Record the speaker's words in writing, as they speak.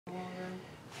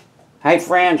Hey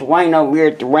friends, Wayne over here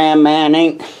at the Ram Man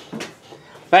Inc.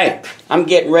 Hey, I'm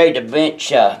getting ready to bench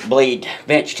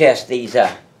test these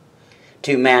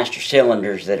two master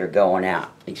cylinders that are going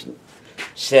out. These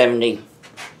 70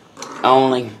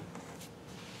 only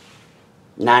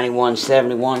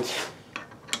 9171s.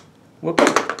 Whoop.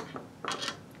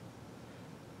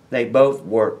 They both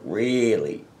work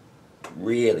really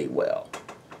well.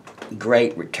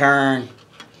 Great return,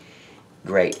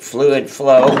 great fluid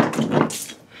flow.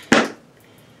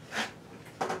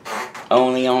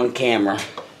 Only on camera.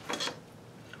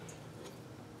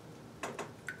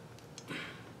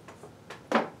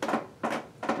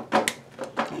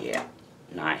 Yeah,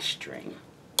 nice string.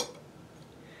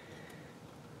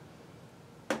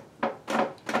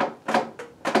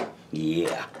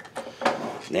 Yeah,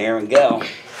 there we go.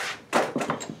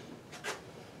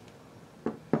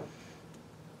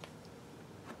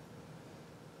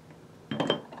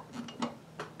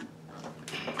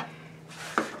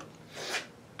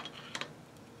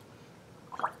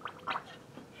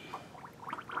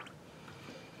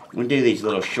 We'll do these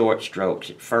little short strokes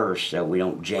at first so we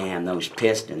don't jam those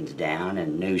pistons down,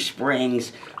 and new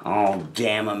springs, I'll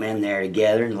jam them in there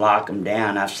together and lock them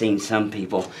down. I've seen some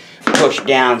people push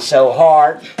down so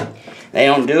hard. They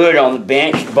don't do it on the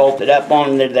bench, bolt it up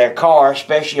onto their car,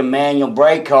 especially a manual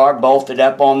brake car, bolt it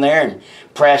up on there and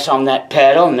press on that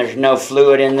pedal, and there's no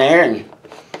fluid in there and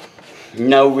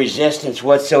no resistance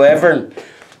whatsoever. And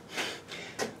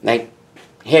they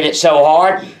hit it so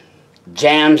hard,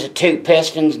 jams the two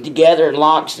pistons together and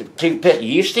locks the two pistons.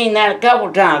 You've seen that a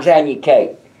couple times, haven't you,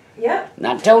 Kate? Yep. And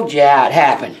I told you how it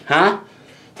happened, huh?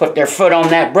 Put their foot on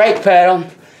that brake pedal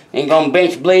and gonna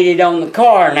bench bleed it on the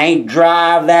car, and they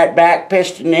drive that back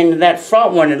piston into that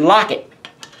front one and lock it.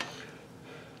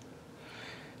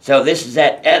 So this is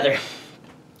that other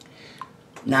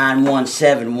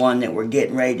 9171 that we're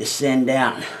getting ready to send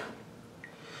out.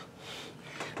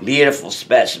 Beautiful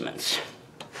specimens.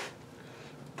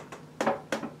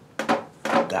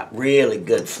 Got really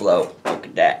good flow. Look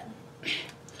at that.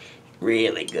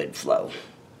 Really good flow.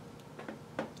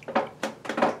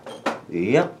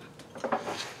 Yep.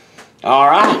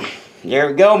 Alright. There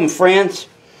we go, my friends.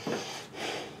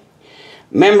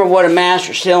 Remember what a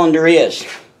master cylinder is.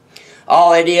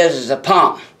 All it is a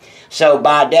pump. So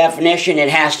by definition it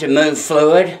has to move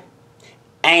fluid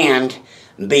and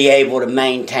be able to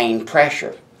maintain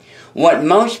pressure. What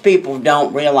most people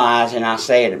don't realize, and I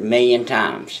say it a million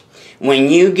times, when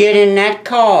you get in that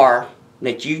car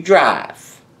that you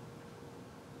drive,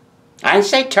 I didn't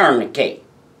say turn the key.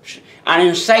 I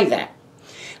didn't say that.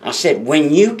 I said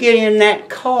when you get in that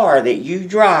car that you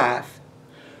drive,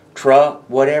 truck,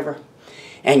 whatever,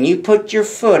 and you put your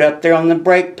foot up there on the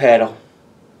brake pedal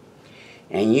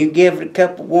and you give it a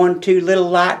couple, 1, 2 little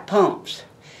light pumps,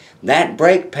 that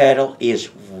brake pedal is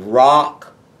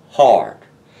rock hard.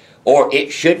 Or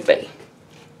it should be.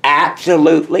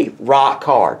 Absolutely rock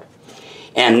hard.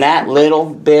 And that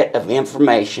little bit of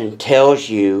information tells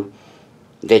you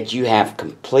that you have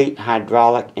complete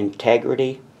hydraulic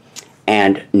integrity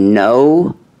and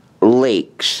no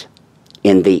leaks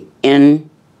in the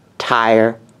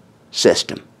entire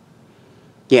system.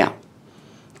 Yeah,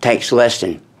 takes less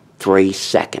than 3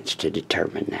 seconds to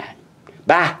determine that.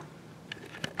 Bye.